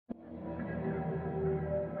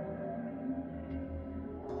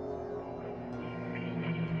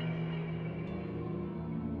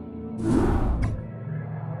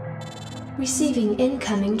Receiving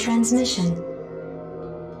incoming transmission.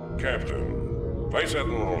 Captain, Vice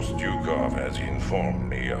Admiral Stukov has informed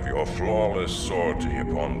me of your flawless sortie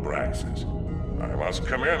upon Braxis. I must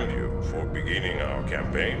commend you for beginning our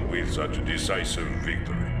campaign with such a decisive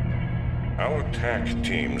victory. Our attack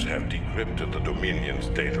teams have decrypted the Dominion's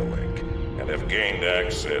data link and have gained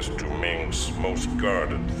access to Ming's most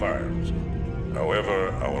guarded files. However,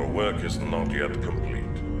 our work is not yet complete.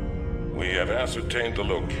 We have ascertained the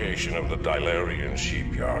location of the Dylarian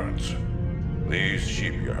shipyards. These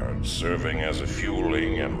shipyards, serving as a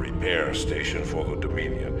fueling and repair station for the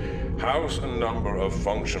Dominion, house a number of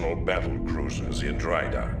functional battle cruisers in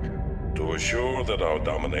dry dock. To assure that our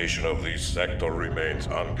domination of this sector remains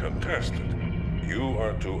uncontested, you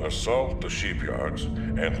are to assault the shipyards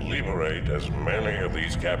and liberate as many of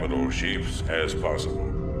these capital ships as possible.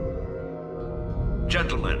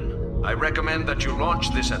 Gentlemen, I recommend that you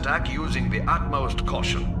launch this attack using the utmost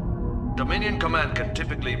caution. Dominion Command can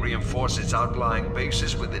typically reinforce its outlying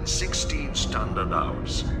bases within 16 standard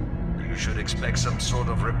hours. You should expect some sort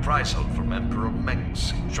of reprisal from Emperor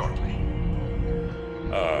Mengsk shortly.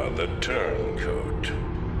 Ah, the turncoat.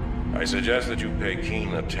 I suggest that you pay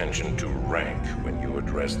keen attention to rank when you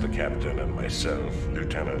address the captain and myself,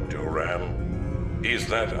 Lieutenant Terran. Is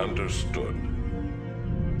that understood?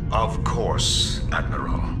 Of course,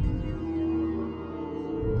 Admiral.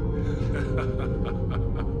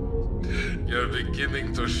 You're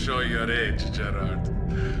beginning to show your age, Gerard.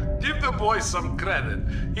 Give the boy some credit.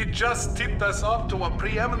 He just tipped us off to a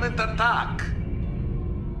preeminent attack.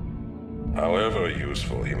 However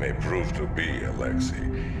useful he may prove to be, Alexei,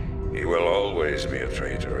 he will always be a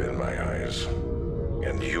traitor in my eyes.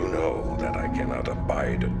 And you know that I cannot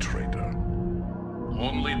abide a traitor.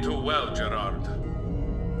 Only too well, Gerard.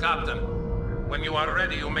 Captain, when you are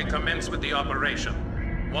ready, you may commence with the operation.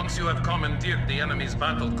 Once you have commandeered the enemy's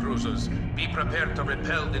battle cruisers, be prepared to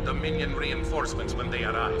repel the Dominion reinforcements when they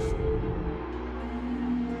arrive.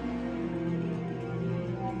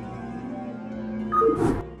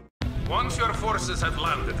 Once your forces have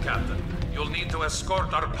landed, Captain, you'll need to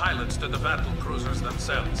escort our pilots to the battle cruisers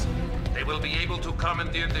themselves. They will be able to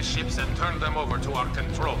commandeer the ships and turn them over to our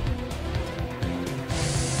control.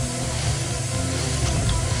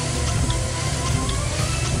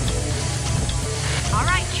 All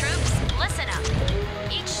right, troops, listen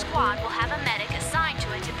up. Each squad will have a medic assigned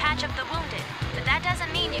to it to patch up the wounded, but that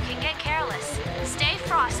doesn't mean you can get careless. Stay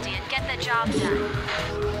frosty and get the job done.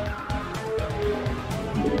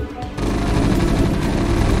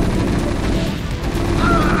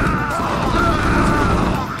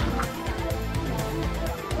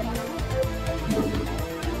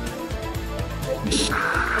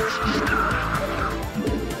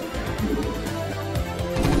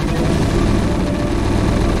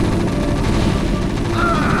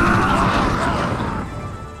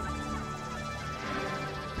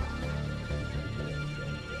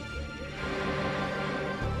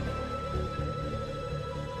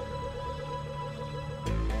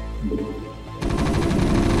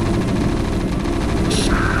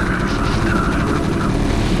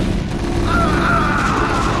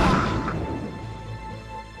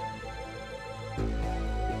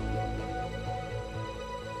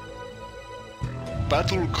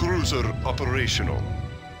 Battle cruiser operational.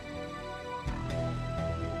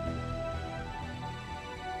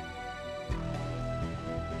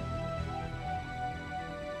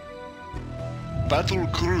 Battle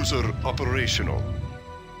cruiser operational.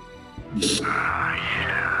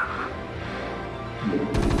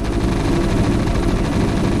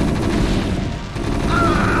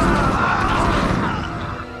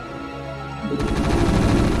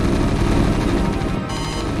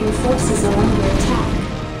 Your forces are under attack.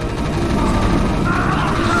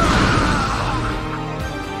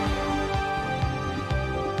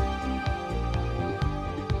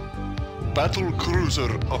 Battle cruiser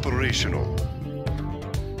operational.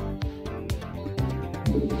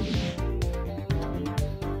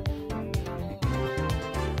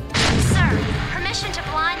 Sir, permission to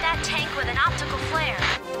blind that tank with an optical flare.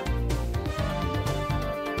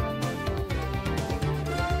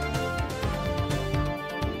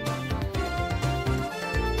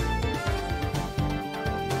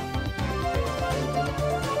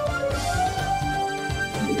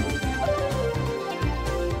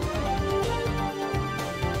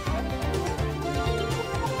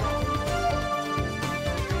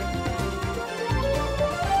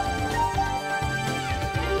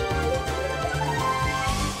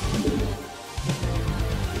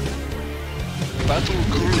 Battle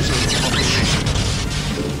cruiser operational.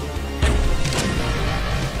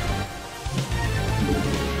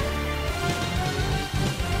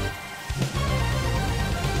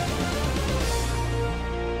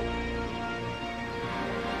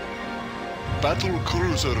 Battle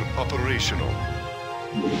cruiser operational.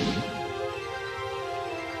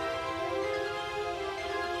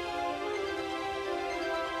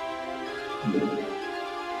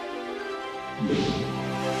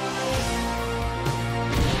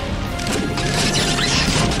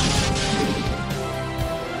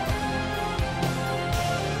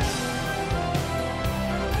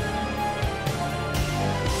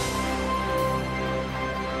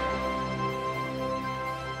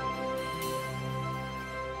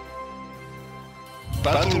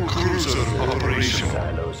 Battle cruiser operational.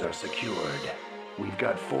 Silos are secured. We've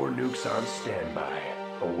got 4 nukes on standby,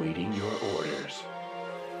 awaiting your orders.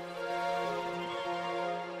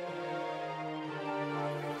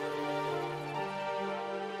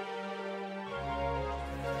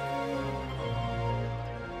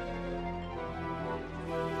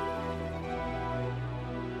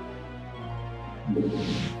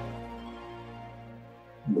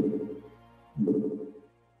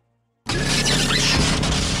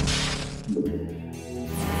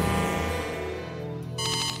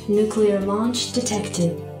 Nuclear launch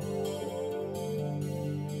detected.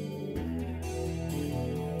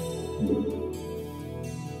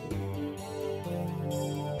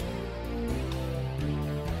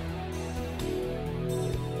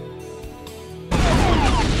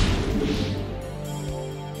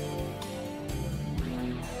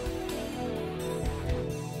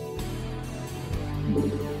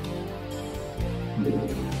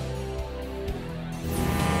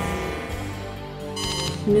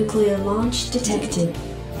 Nuclear launch detected.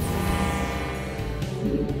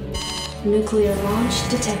 Nuclear launch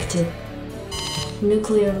detected.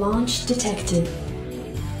 Nuclear launch detected.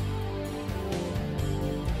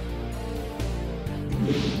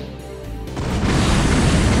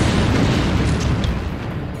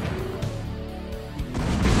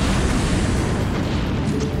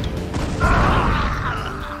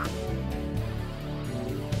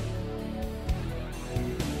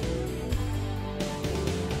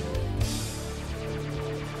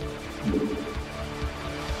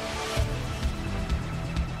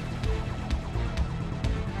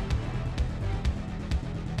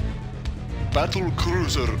 Battle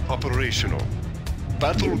cruiser operational.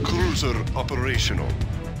 Battle cruiser operational.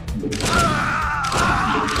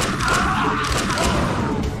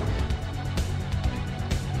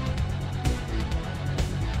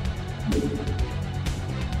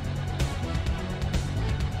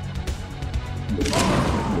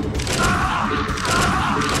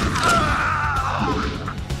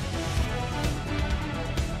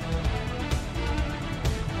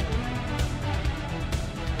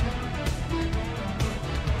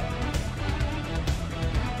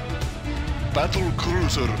 Battle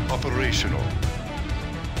cruiser operational.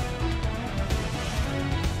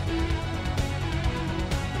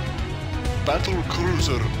 Battle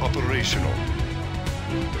cruiser operational.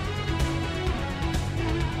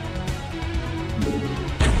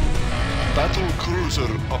 Battle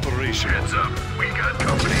cruiser operational. Heads up, we got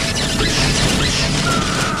company.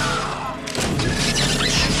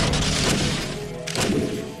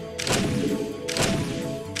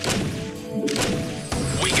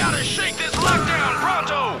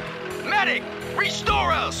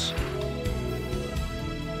 Restore us!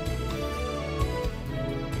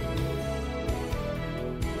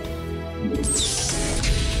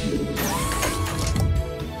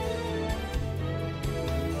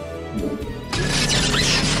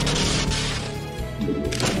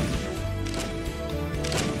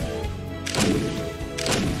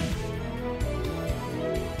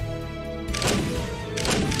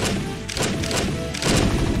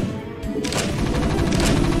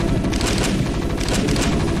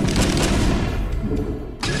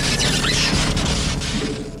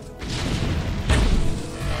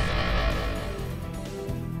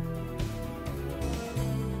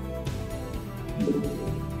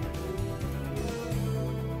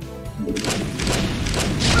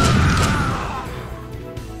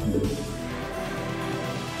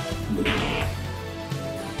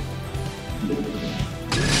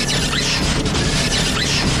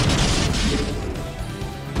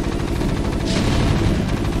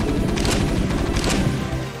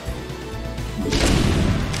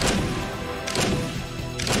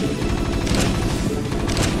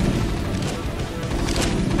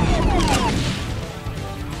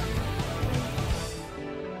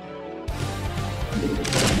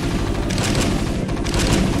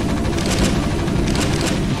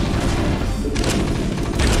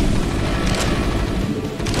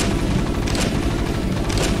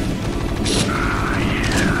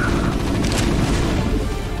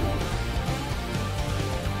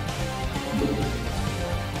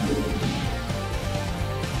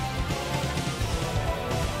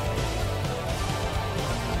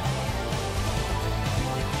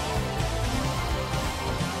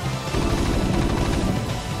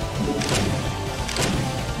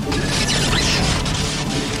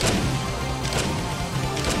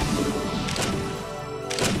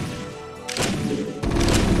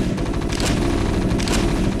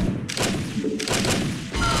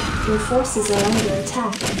 forces are under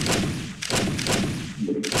attack.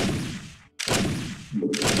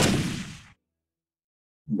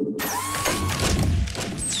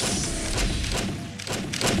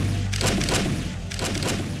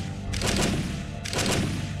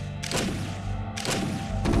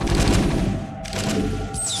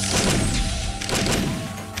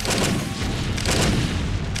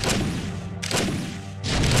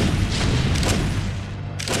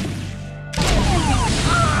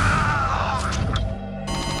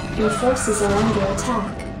 Your forces are under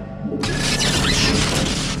attack.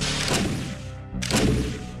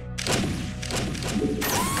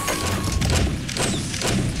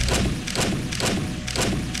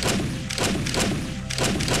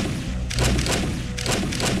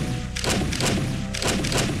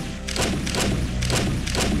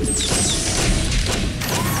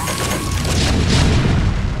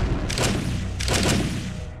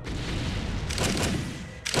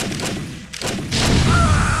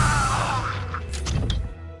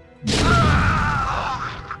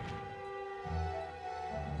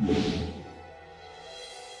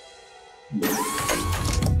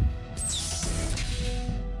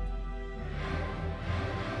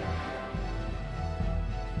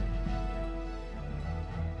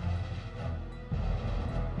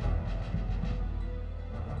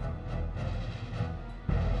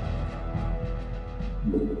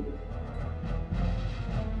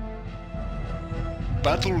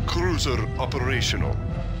 Battle cruiser operational.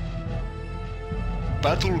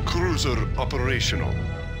 Battle cruiser operational.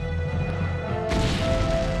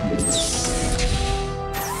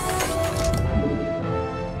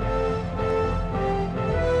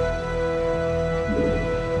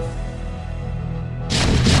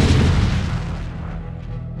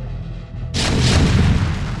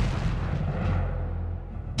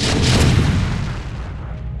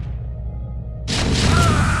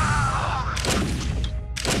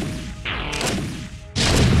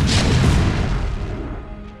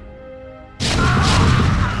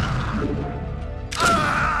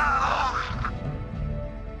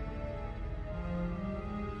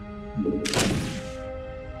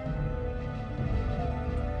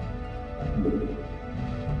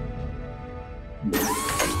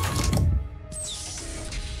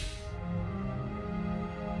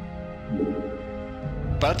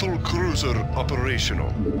 Battle cruiser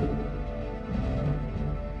operational.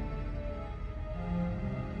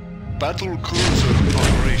 Battle cruiser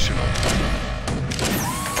operational.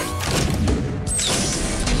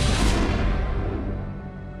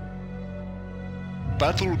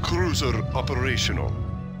 Battle cruiser operational.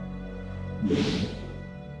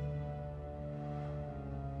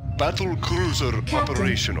 Battle cruiser Captain,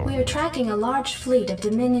 operational. we are tracking a large fleet of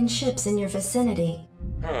Dominion ships in your vicinity.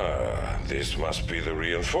 This must be the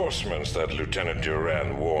reinforcements that Lieutenant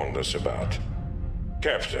Terran warned us about.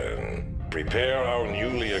 Captain, prepare our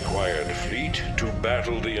newly acquired fleet to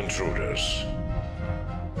battle the intruders.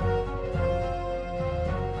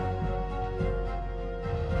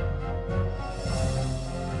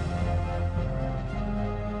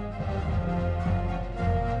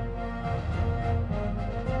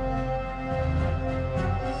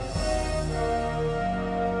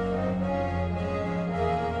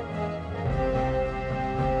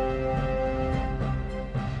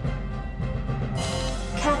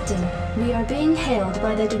 We are being hailed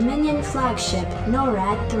by the Dominion flagship,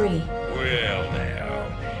 NORAD-3. Well now,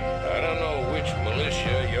 I don't know which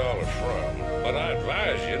militia y'all are from, but I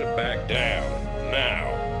advise you to back down,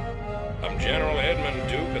 now. I'm General Edmund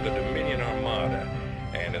Duke of the Dominion Armada,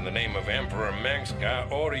 and in the name of Emperor Mengsk, I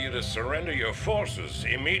order you to surrender your forces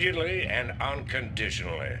immediately and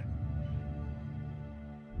unconditionally.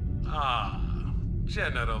 Ah,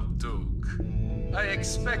 General Duke. I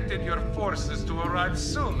expected your forces to arrive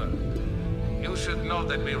sooner. You should know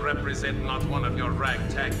that we represent not one of your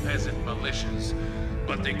ragtag peasant militias,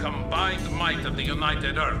 but the combined might of the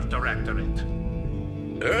United Earth Directorate.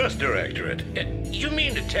 Earth Directorate? You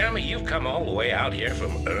mean to tell me you've come all the way out here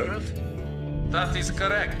from Earth? That is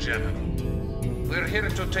correct, General. We're here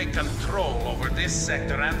to take control over this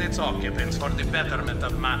sector and its occupants for the betterment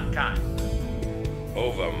of mankind.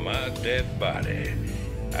 Over my dead body.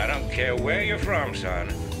 I don't care where you're from, son.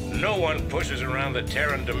 No one pushes around the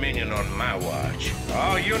Terran Dominion on my watch.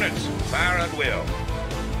 All units, fire at will.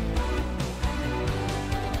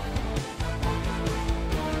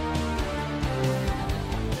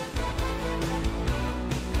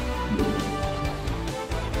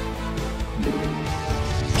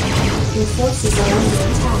 Your forces are under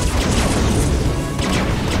attack.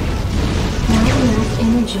 Now enough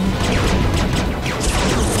energy.